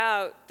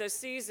throughout the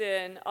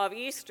season of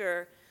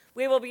Easter,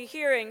 we will be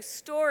hearing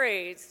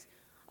stories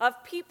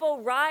of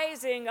people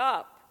rising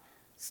up,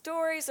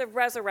 stories of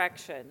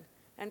resurrection.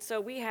 And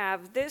so we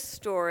have this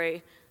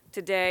story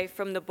today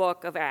from the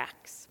book of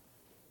Acts.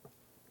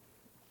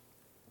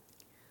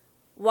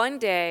 One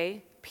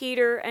day,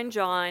 Peter and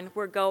John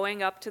were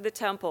going up to the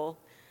temple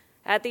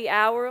at the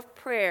hour of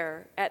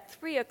prayer at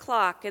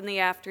 3:00 in the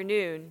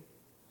afternoon.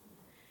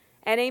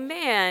 And a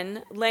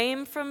man,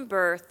 lame from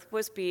birth,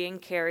 was being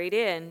carried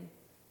in.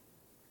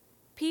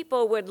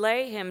 People would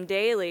lay him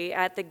daily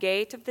at the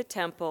gate of the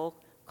temple,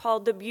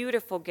 called the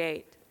Beautiful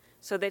Gate,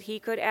 so that he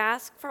could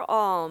ask for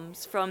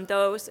alms from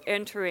those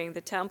entering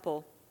the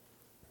temple.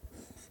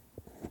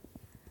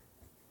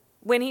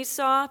 When he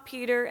saw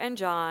Peter and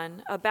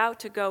John about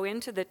to go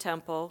into the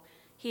temple,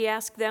 he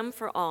asked them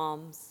for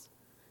alms.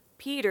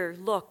 Peter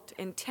looked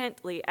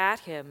intently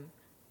at him,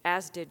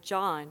 as did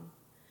John,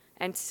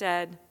 and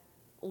said,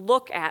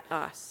 "Look at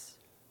us."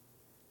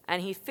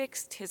 And he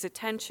fixed his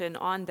attention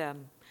on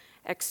them,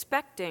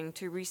 expecting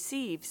to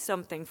receive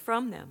something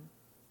from them.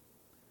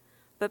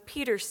 But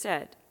Peter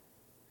said,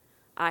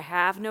 "I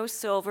have no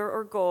silver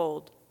or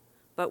gold,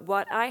 but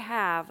what I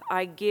have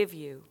I give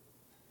you.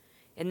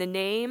 In the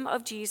name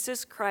of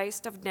Jesus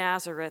Christ of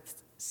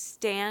Nazareth,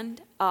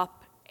 stand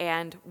up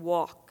and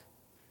walk."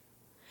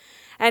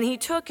 And he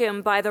took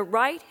him by the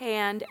right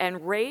hand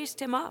and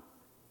raised him up.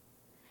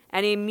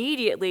 And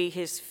immediately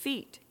his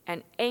feet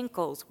and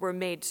ankles were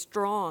made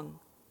strong.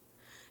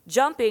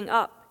 Jumping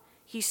up,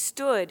 he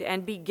stood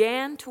and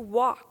began to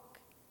walk.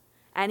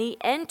 And he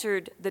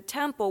entered the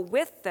temple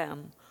with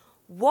them,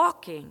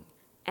 walking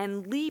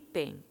and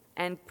leaping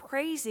and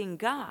praising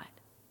God.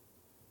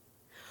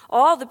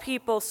 All the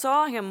people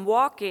saw him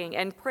walking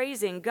and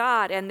praising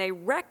God, and they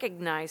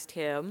recognized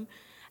him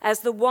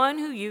as the one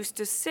who used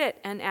to sit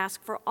and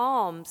ask for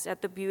alms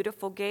at the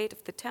Beautiful Gate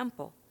of the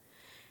temple.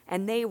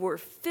 And they were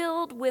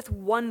filled with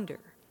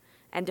wonder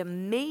and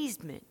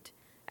amazement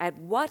at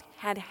what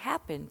had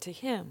happened to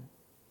him.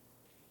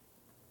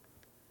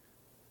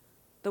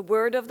 The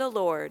word of the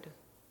Lord.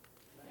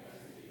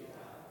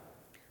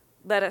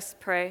 Let us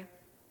pray.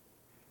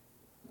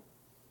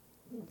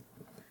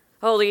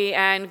 Holy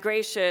and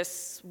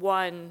gracious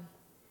one,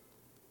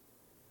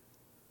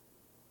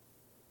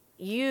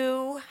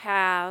 you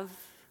have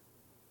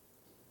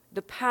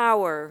the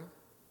power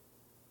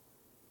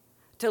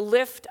to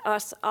lift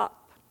us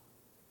up,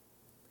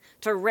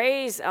 to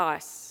raise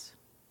us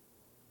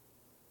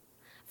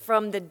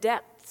from the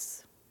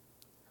depths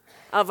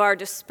of our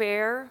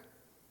despair,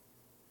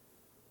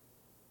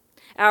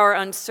 our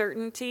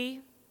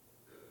uncertainty,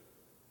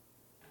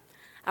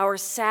 our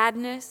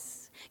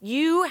sadness.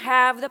 You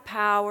have the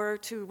power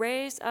to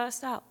raise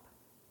us up.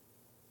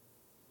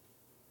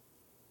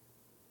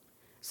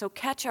 So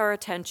catch our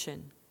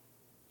attention,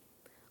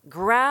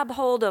 grab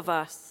hold of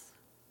us,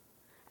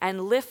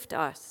 and lift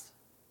us.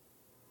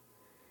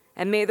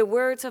 And may the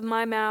words of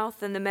my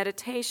mouth and the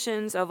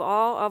meditations of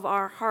all of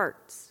our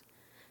hearts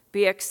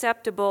be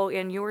acceptable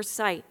in your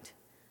sight,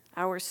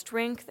 our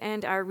strength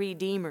and our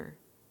Redeemer.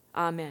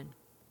 Amen.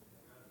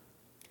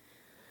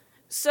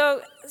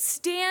 So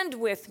stand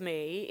with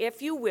me,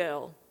 if you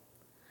will,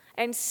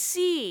 and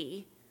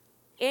see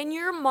in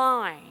your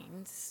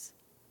minds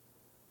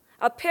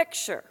a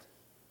picture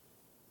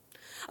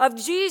of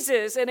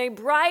Jesus in a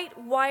bright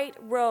white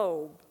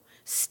robe,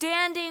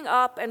 standing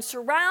up and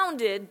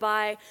surrounded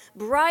by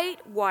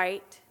bright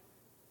white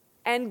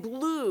and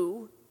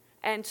blue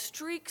and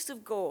streaks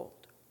of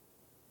gold.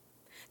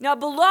 Now,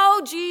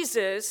 below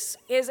Jesus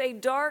is a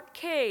dark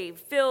cave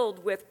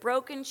filled with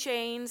broken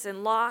chains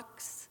and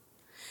locks,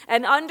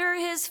 and under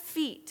his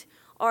feet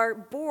are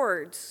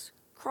boards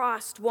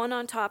crossed one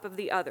on top of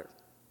the other.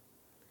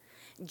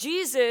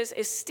 Jesus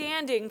is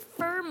standing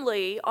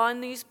firmly on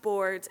these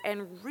boards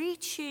and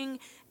reaching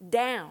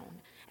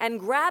down and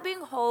grabbing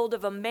hold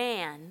of a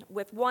man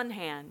with one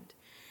hand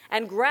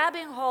and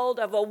grabbing hold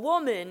of a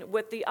woman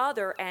with the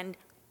other and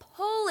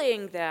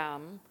pulling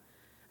them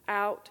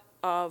out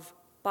of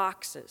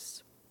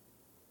boxes.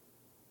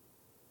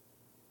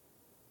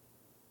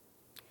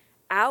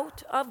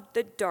 Out of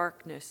the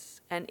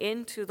darkness and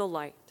into the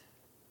light.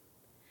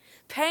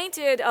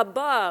 Painted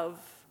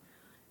above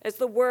is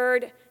the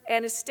word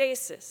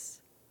anastasis,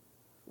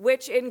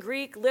 which in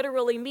Greek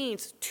literally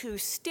means to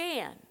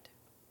stand.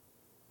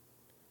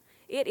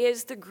 It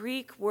is the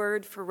Greek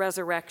word for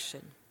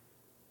resurrection.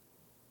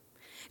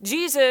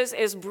 Jesus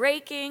is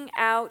breaking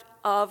out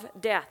of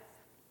death,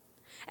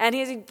 and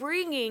he's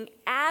bringing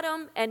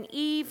Adam and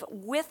Eve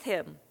with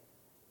him.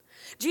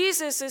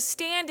 Jesus is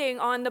standing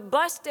on the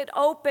busted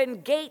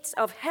open gates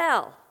of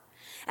hell,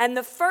 and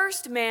the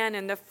first man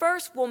and the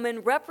first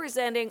woman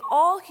representing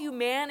all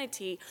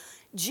humanity,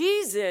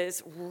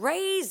 Jesus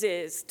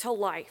raises to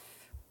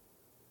life.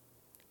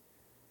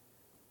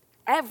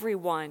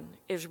 Everyone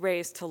is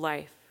raised to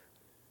life.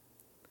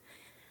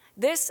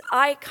 This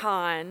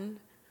icon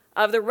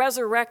of the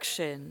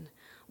resurrection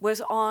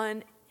was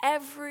on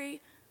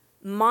every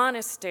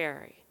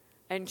monastery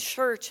and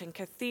church and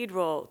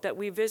cathedral that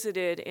we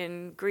visited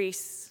in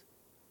Greece.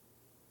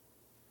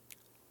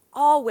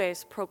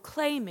 always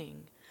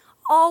proclaiming,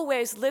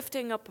 always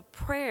lifting up a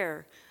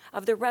prayer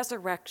of the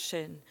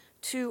resurrection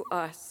to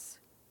us.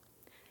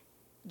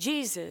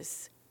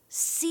 Jesus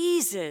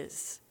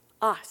seizes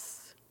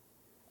us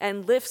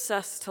and lifts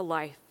us to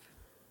life.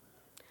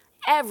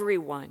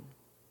 Everyone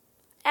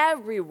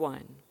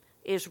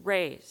is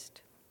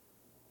raised.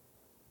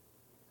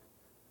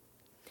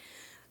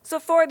 So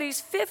for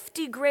these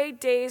 50 great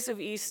days of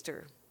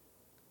Easter,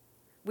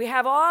 we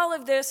have all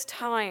of this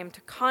time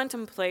to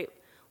contemplate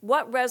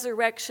what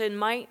resurrection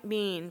might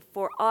mean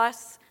for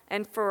us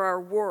and for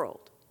our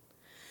world.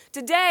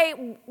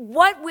 Today,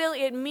 what will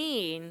it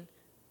mean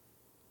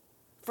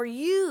for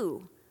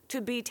you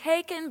to be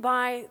taken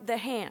by the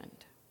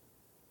hand?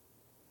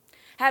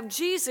 Have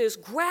Jesus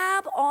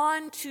grab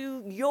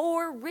onto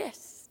your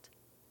wrist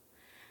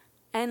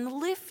and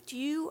lift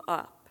you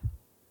up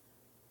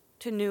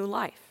to new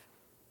life.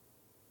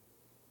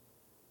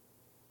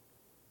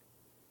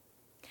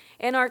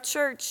 In our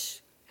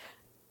church,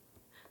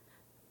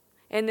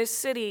 in this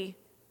city,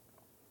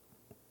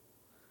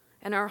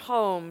 in our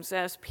homes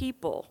as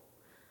people,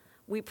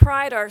 we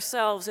pride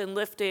ourselves in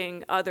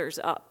lifting others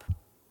up.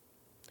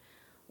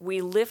 We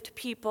lift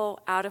people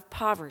out of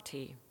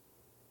poverty.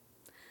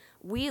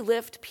 We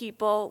lift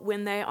people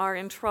when they are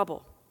in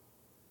trouble.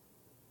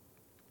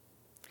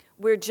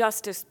 We're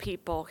justice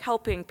people,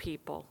 helping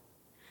people,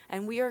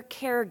 and we are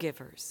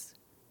caregivers.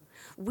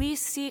 We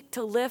seek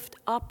to lift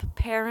up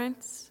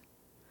parents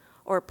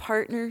or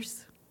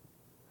partners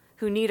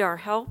who need our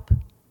help.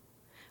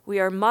 We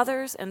are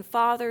mothers and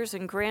fathers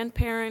and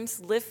grandparents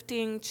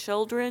lifting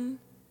children,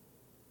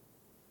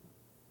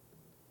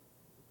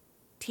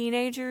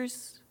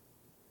 teenagers.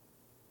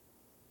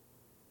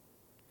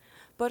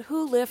 But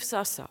who lifts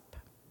us up?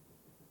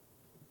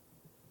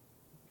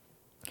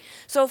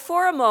 So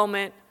for a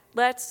moment,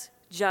 let's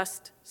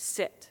just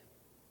sit.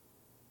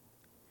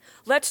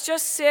 Let's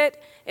just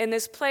sit in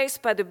this place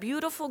by the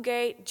beautiful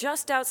gate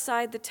just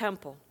outside the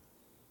temple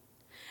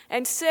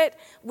and sit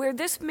where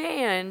this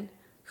man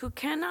who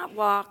cannot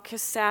walk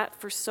has sat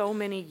for so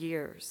many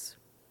years.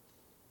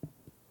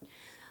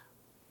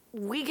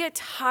 We get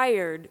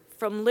tired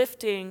from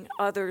lifting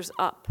others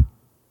up.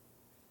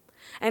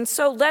 And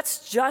so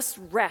let's just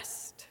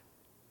rest.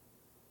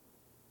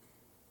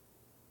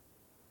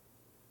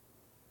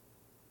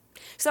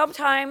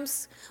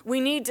 Sometimes we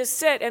need to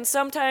sit, and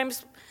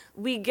sometimes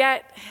we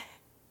get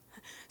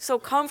so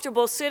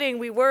comfortable sitting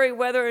we worry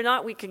whether or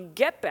not we can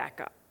get back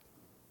up.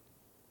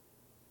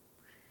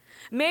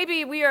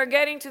 Maybe we are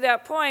getting to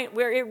that point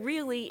where it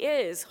really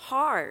is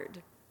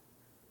hard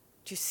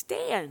to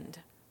stand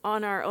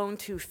on our own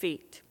 2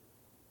 feet.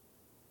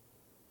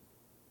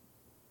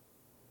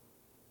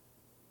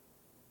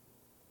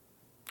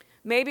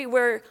 Maybe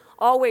we're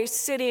always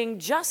sitting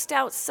just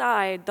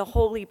outside the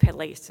holy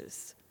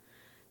places,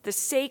 the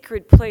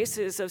sacred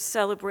places of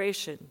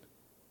celebration,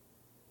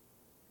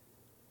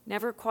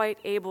 never quite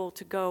able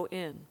to go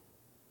in.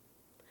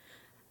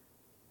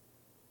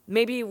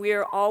 Maybe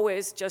we're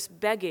always just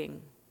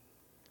begging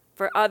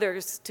for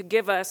others to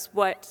give us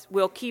what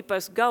will keep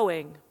us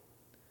going,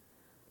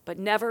 but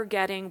never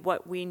getting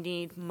what we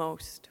need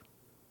most.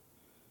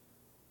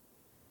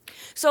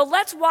 So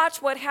let's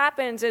watch what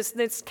happens as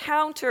this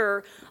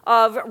counter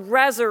of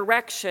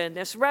resurrection,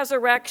 this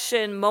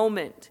resurrection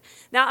moment.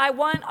 Now, I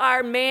want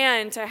our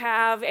man to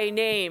have a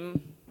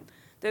name,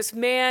 this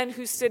man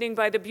who's sitting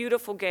by the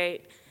beautiful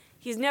gate.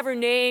 He's never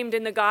named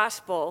in the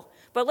gospel,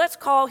 but let's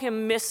call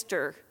him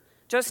Mr.,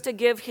 just to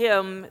give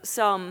him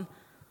some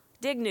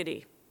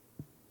dignity.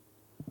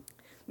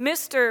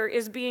 Mr.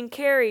 is being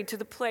carried to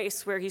the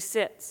place where he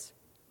sits.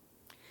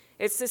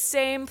 It's the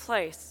same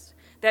place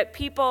that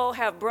people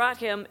have brought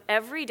him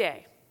every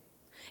day.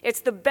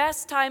 It's the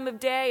best time of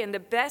day and the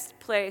best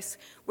place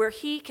where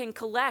he can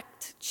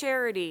collect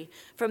charity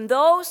from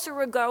those who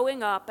are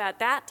going up at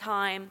that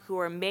time who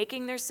are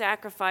making their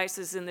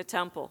sacrifices in the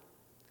temple.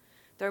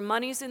 Their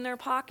money's in their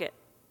pocket.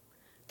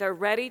 They're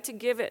ready to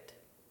give it.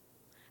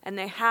 And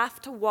they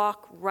have to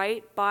walk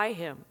right by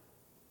him.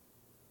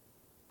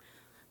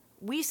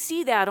 We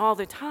see that all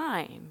the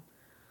time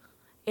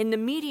in the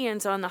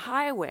medians on the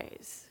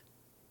highways.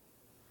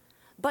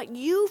 But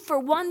you, for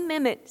 1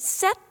 minute,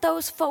 set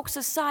those folks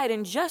aside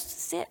and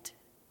just sit.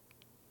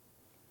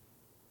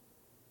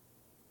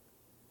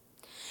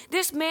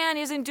 This man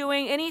isn't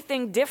doing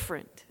anything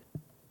different.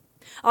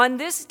 On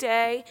this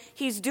day,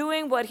 he's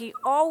doing what he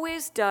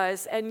always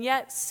does, and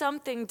yet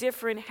something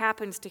different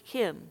happens to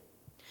him.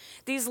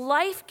 These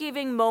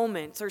life-giving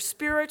moments or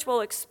spiritual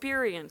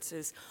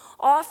experiences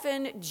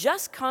often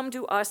just come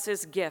to us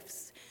as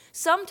gifts.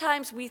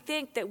 Sometimes we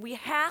think that we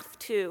have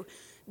to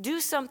do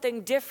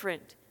something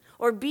different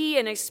or be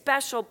in a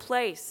special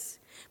place.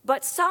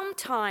 But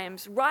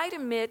sometimes, right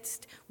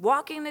amidst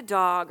walking the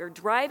dog or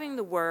driving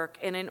to work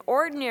in an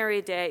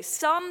ordinary day,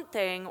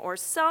 something or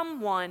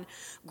someone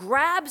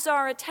grabs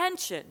our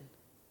attention.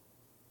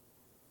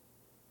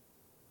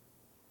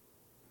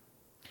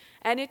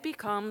 And it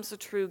becomes a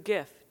true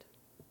gift.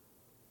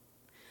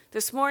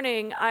 This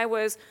morning, I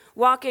was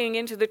walking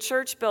into the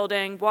church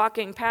building,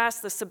 walking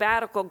past the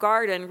sabbatical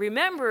garden,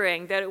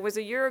 remembering that it was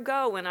a year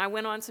ago when I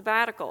went on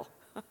sabbatical.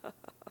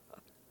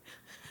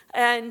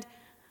 And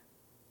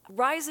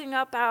rising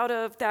up out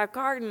of that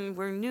garden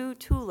were new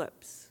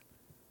tulips.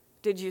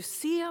 Did you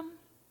see them?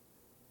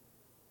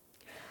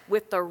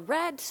 With the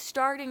red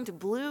starting to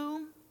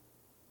bloom.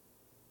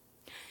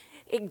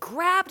 It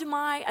grabbed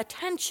my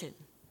attention.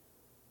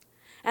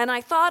 And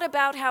I thought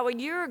about how a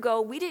year ago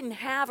we didn't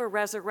have a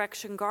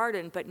resurrection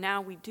garden, but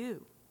now we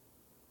do.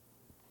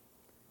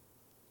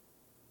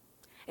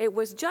 It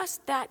was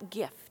just that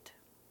gift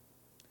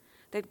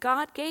that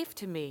God gave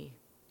to me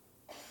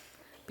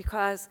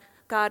because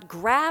God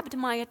grabbed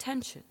my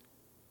attention.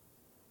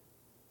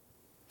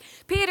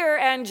 Peter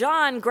and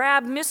John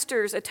grab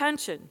Mr.'s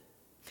attention.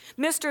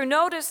 Mr.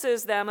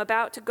 notices them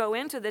about to go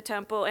into the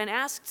temple and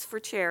asks for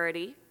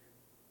charity,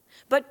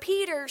 but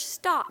Peter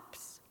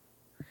stops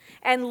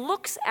and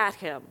looks at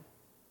him.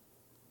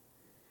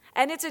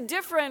 And it's a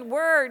different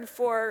word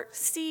for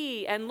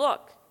see and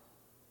look.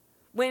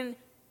 When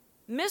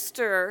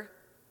Mr.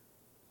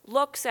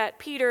 looks at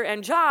Peter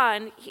and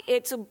John,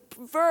 it's a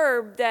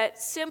verb that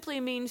simply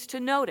means to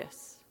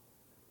notice.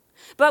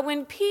 But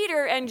when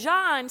Peter and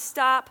John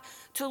stop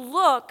to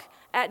look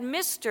at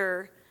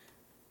Mr.,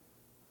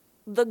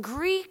 the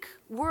Greek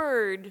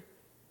word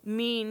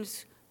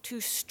means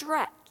to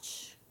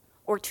stretch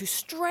or to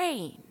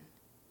strain.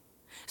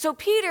 So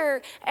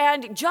Peter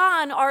and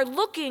John are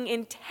looking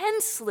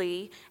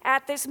intensely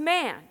at this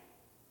man.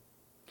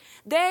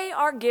 They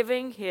are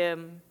giving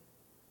him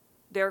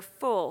their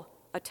full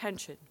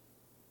attention.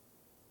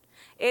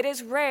 It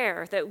is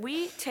rare that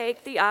we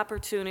take the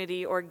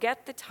opportunity or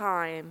get the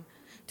time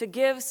to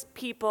give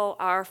people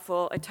our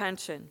full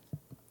attention.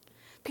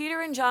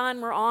 Peter and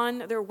John were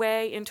on their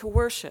way into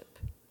worship.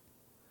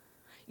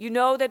 You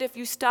know that if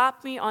you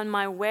stop me on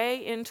my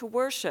way into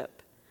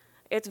worship,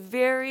 it's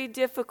very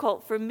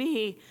difficult for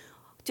me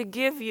to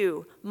give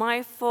you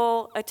my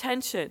full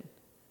attention,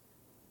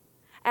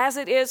 as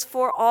it is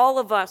for all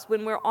of us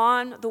when we're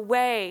on the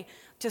way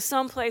to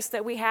someplace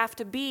that we have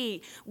to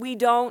be. We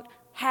don't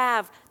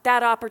have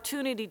that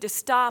opportunity to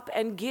stop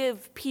and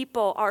give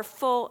people our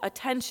full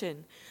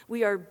attention.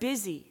 We are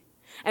busy,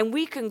 and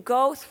we can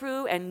go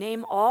through and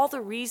name all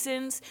the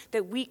reasons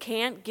that we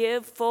can't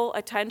give full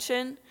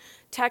attention.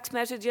 Text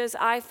messages,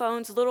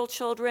 iPhones, little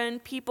children,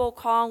 people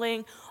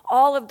calling,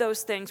 all of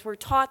those things. We're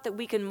taught that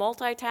we can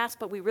multitask,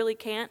 but we really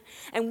can't.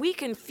 And we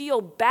can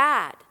feel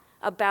bad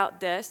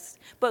about this,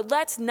 but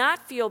let's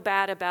not feel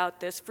bad about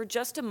this for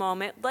just a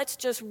moment. Let's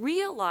just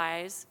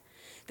realize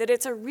that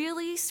it's a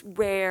really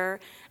rare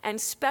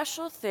and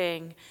special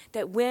thing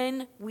that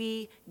when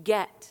we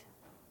get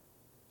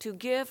to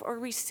give or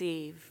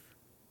receive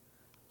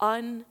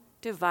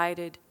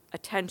undivided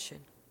attention.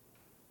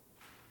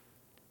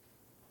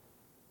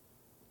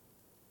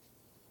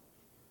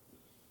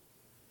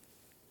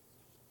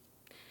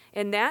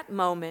 In that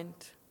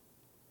moment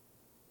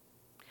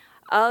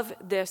of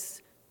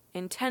this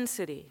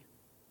intensity,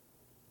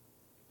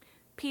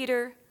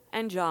 Peter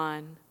and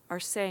John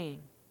are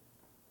saying,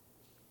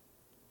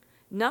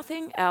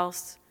 nothing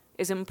else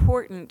is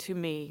important to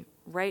me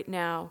right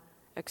now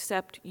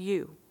except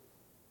you.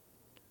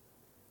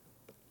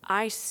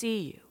 I see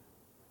you.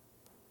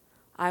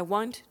 I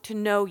want to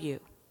know you.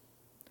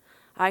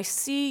 I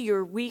see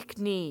your weak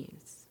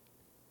knees.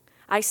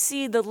 I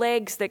see the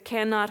legs that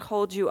cannot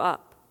hold you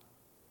up.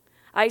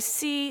 I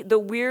see the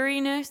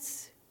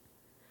weariness.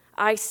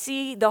 I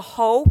see the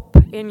hope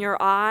in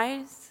your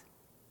eyes.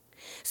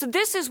 So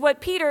this is what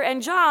Peter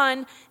and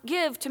John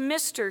give to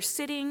Mr.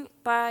 sitting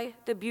by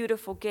the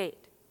beautiful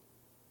gate.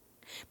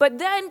 But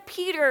then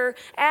Peter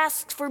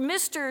asks for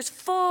Mr.'s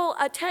full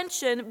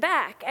attention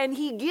back, and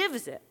he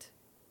gives it.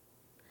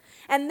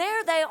 And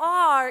there they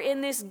are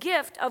in this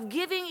gift of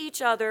giving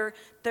each other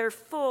their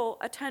full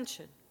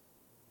attention.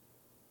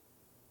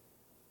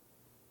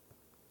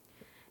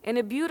 In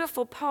a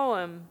beautiful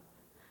poem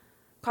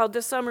called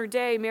The Summer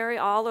Day, Mary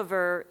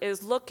Oliver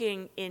is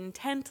looking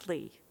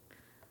intently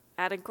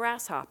at a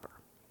grasshopper.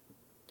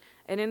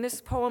 And in this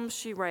poem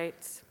she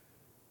writes,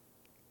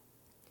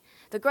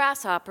 the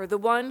grasshopper, the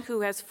one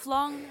who has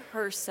flung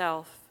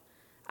herself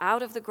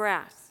out of the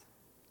grass,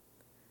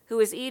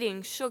 who is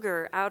eating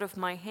sugar out of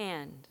my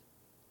hand,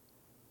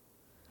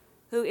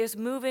 who is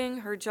moving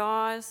her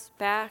jaws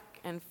back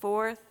and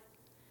forth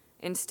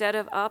instead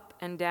of up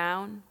and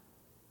down,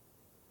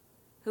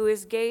 who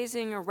is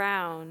gazing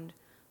around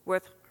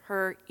with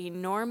her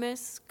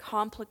enormous,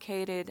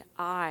 complicated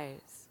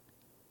eyes.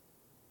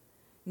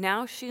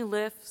 Now she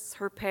lifts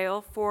her pale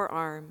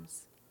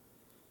forearms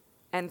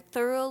and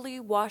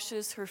thoroughly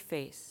washes her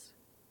face.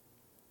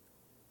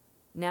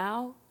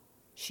 Now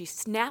she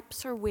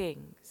snaps her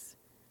wings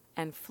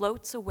and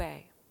floats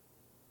away.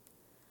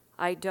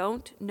 I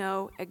don't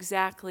know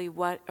exactly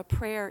what a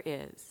prayer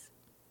is.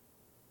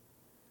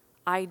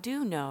 I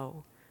do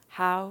know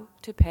how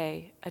to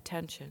pay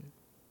attention.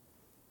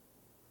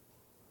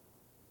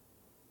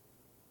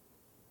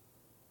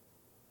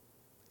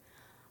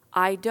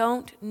 I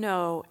don't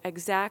know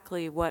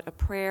exactly what a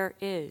prayer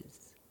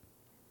is.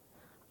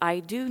 I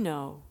do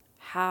know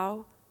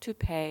how to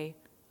pay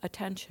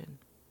attention.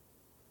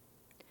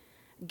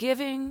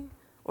 Giving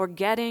or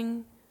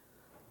getting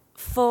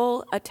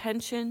full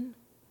attention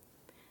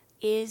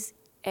is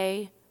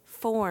a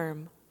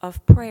form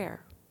of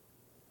prayer.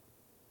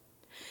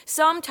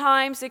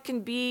 Sometimes it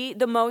can be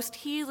the most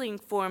healing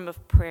form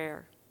of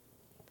prayer.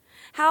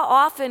 How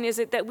often is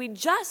it that we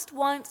just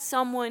want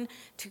someone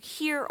to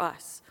hear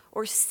us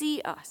or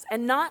see us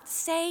and not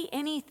say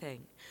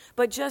anything,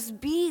 but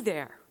just be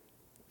there?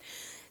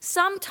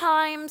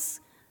 Sometimes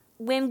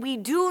when we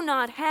do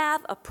not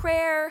have a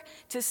prayer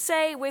to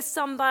say with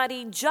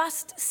somebody,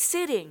 just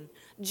sitting,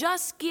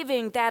 just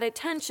giving that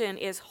attention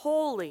is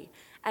holy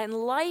and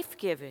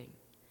life-giving.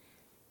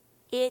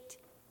 It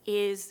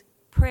is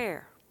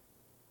prayer.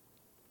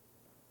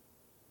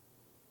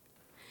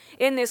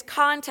 In this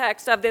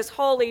context of this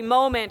holy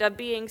moment of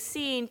being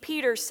seen,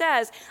 Peter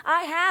says,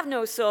 I have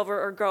no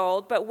silver or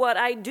gold, but what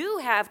I do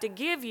have to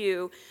give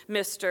you,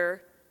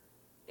 mister,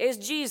 is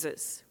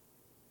Jesus.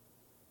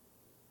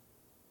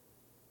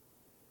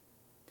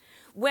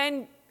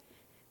 When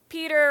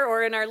Peter,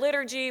 or in our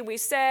liturgy, we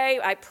say,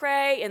 I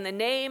pray in the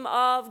name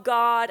of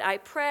God, I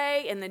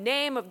pray in the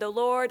name of the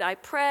Lord, I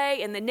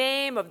pray in the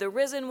name of the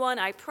risen one,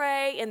 I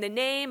pray in the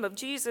name of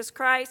Jesus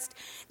Christ.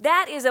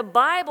 That is a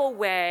Bible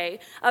way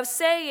of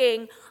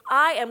saying,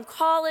 I am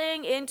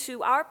calling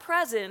into our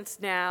presence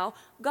now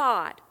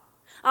God.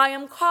 I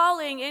am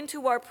calling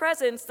into our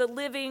presence the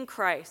living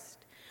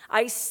Christ.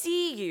 I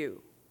see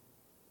you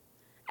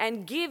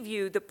and give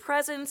you the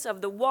presence of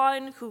the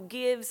one who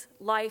gives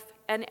life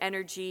and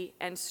energy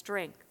and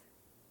strength.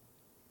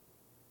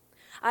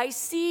 I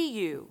see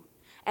you,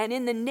 and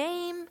in the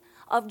name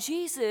of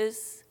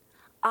Jesus,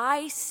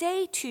 I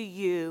say to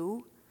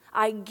you,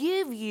 I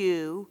give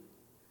you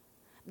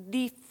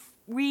the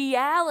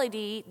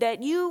reality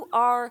that you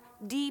are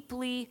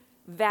deeply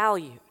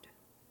valued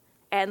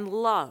and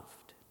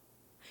loved.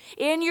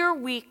 In your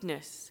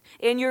weakness,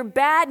 in your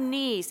bad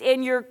knees,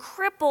 in your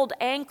crippled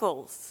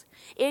ankles,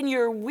 in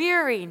your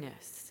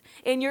weariness,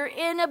 in your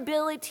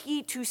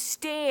inability to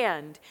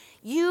stand,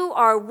 you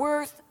are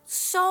worth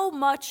so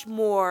much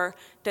more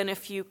than a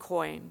few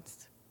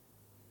coins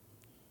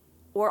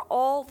or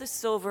all the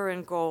silver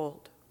and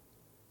gold.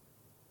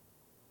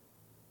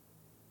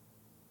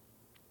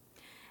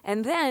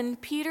 And then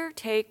Peter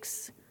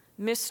takes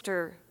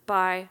Mr.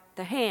 by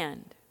the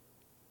hand.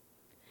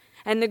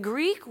 And the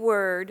Greek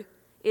word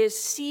is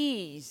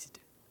seized.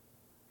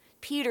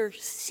 Peter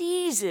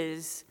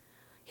seizes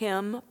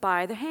him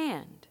by the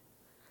hand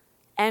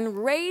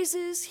and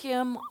raises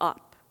him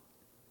up.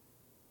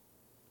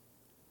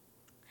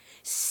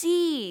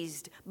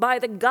 Seized by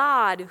the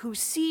God who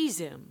sees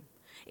him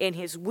in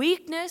his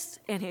weakness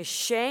and his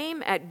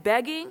shame at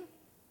begging.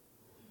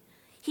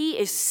 He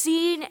is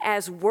seen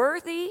as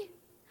worthy,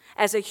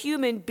 as a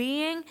human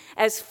being,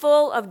 as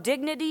full of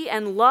dignity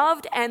and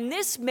loved, and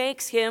this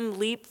makes him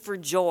leap for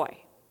joy.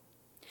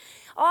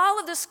 All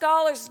of the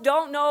scholars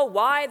don't know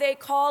why they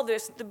call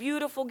this the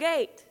beautiful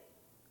gate.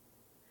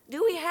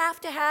 Do we have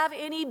to have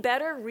any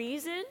better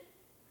reason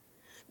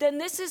than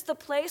this is the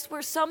place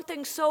where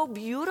something so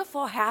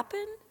beautiful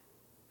happened?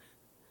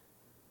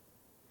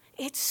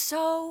 It's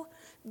so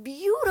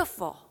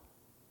beautiful.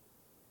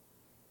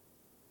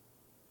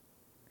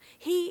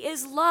 He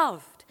is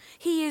loved.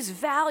 He is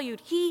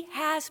valued. He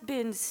has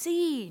been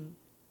seen.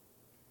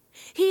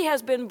 He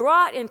has been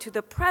brought into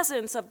the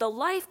presence of the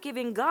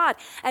life-giving God,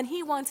 and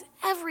he wants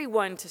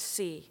everyone to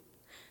see.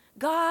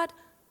 God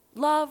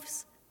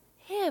loves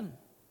him.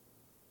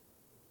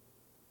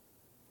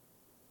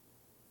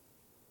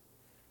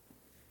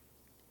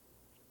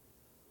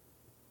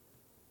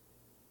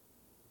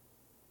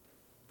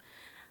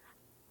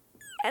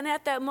 And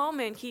at that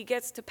moment, he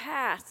gets to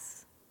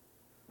pass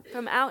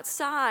from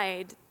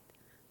outside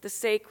the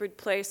sacred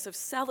place of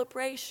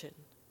celebration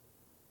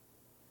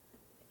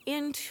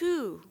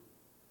into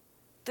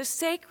the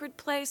sacred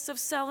place of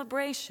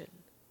celebration,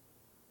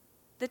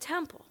 the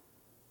temple.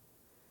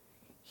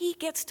 He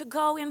gets to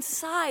go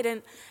inside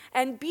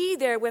and be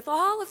there with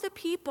all of the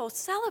people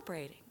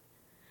celebrating.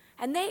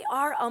 And they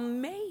are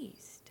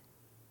amazed.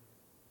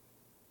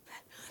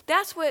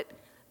 That's what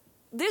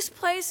this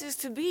place is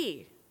to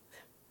be.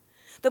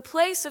 The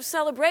place of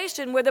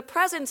celebration where the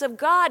presence of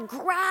God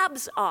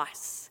grabs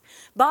us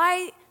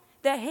by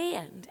the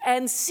hand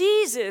and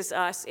seizes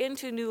us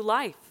into new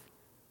life.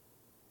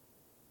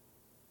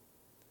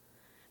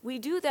 We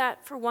do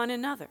that for one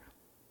another.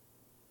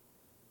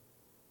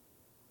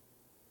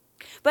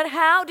 But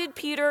how did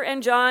Peter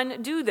and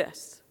John do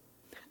this?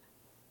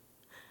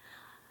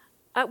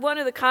 At one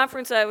of the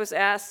conferences I was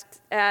asked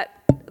at,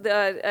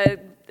 a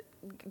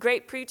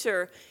great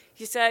preacher,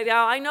 he said,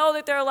 now, I know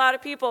that there are a lot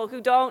of people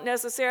who don't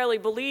necessarily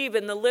believe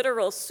in the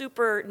literal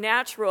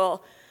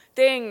supernatural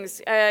things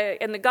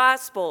in the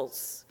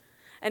Gospels.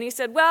 And he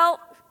said,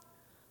 well,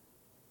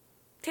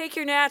 take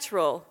your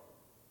natural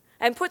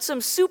and put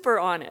some super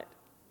on it.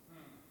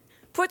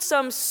 Put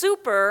some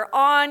super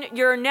on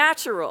your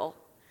natural.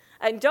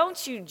 And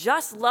don't you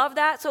just love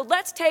that? So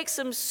let's take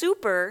some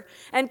super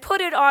and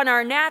put it on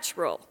our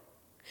natural.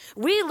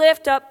 We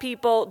lift up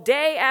people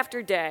day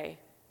after day,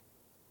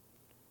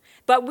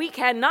 but we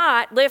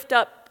cannot lift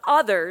up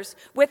others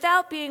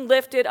without being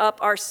lifted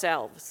up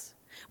ourselves.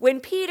 When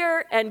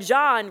Peter and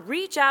John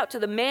reach out to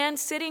the man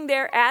sitting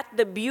there at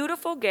the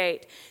beautiful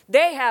gate,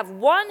 they have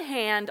one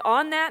hand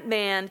on that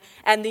man,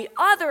 and the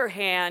other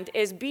hand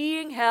is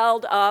being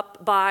held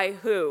up by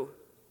who?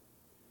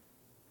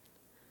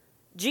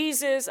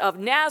 Jesus of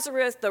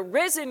Nazareth, the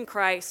risen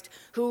Christ,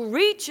 who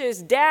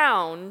reaches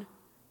down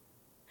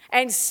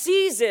and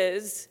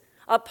seizes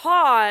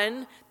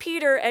upon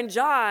Peter and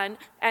John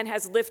and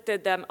has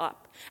lifted them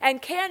up.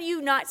 And can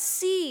you not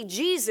see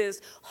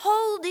Jesus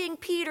holding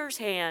Peter's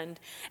hand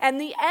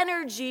and the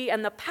energy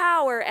and the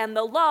power and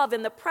the love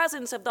and the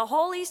presence of the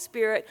Holy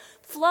Spirit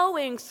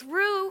flowing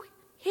through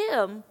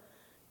him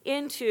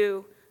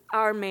into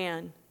our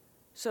man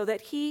so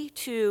that he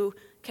too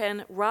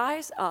can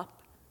rise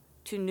up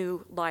to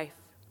new life?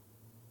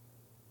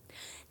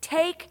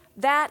 Take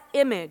that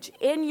image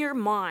in your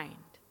mind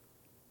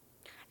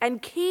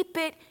and keep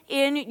it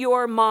in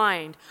your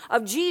mind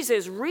of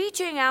Jesus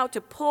reaching out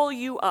to pull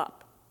you up.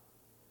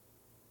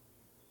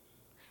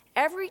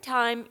 Every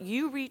time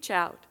you reach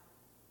out,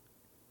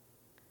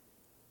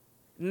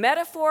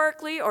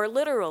 metaphorically or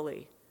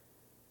literally,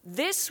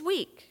 this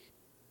week,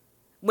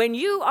 when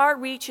you are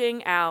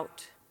reaching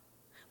out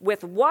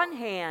with one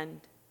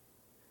hand,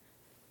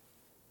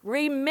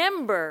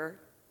 remember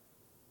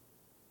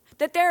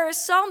that there is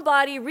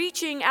somebody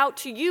reaching out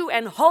to you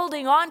and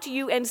holding on to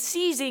you and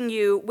seizing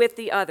you with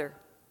the other.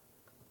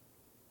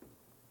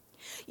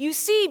 You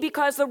see,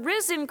 because the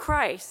risen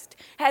Christ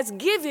has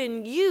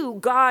given you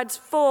God's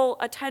full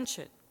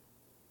attention.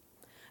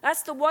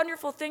 That's the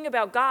wonderful thing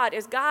about God,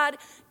 is God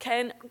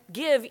can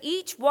give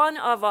each one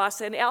of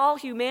us and all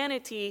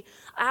humanity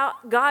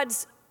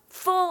God's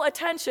full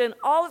attention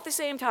all at the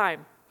same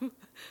time.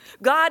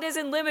 God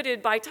isn't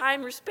limited by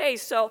time or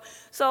space, so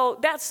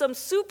that's some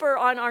super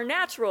on our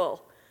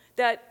natural,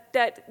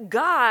 that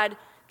God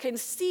can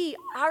see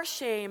our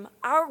shame,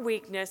 our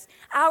weakness,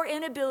 our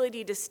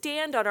inability to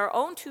stand on our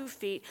own 2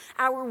 feet,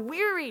 our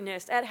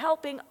weariness at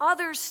helping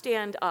others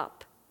stand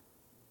up,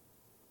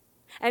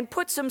 and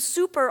put some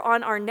super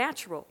on our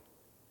natural,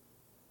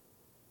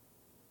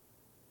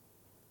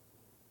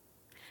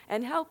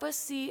 and help us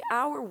see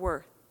our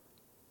worth,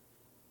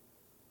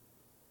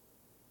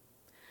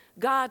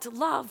 God's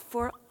love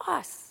for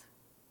us,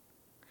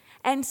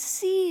 and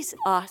sees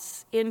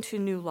us into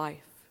new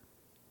life.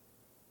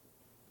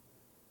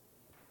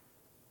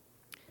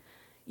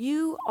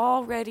 You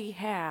already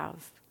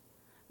have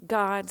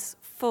God's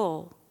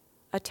full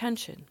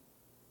attention.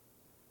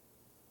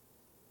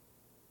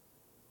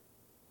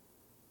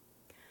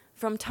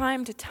 From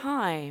time to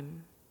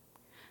time,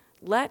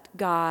 let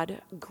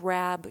God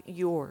grab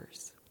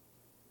yours.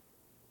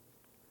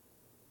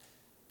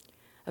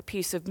 A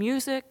piece of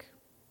music,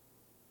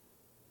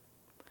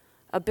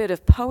 a bit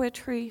of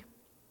poetry,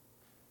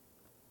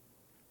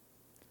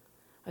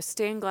 a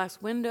stained glass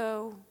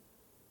window,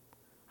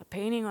 a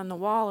painting on the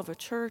wall of a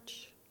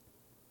church,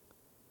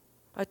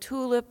 a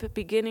tulip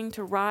beginning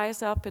to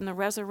rise up in the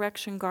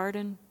resurrection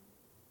garden.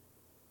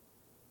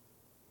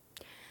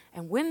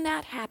 And when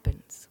that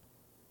happens,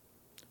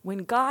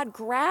 when God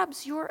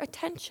grabs your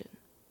attention,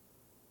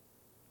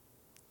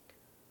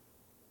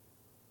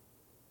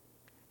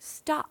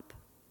 stop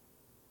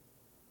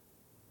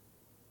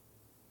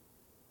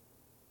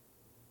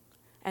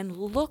and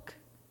look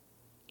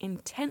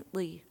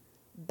intently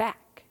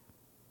back.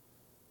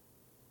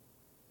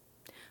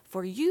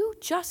 For you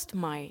just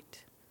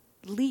might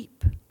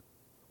leap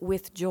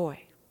with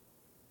joy.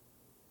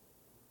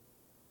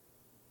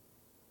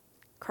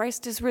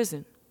 Christ is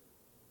risen.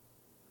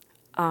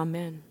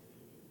 Amen.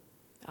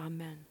 Amen.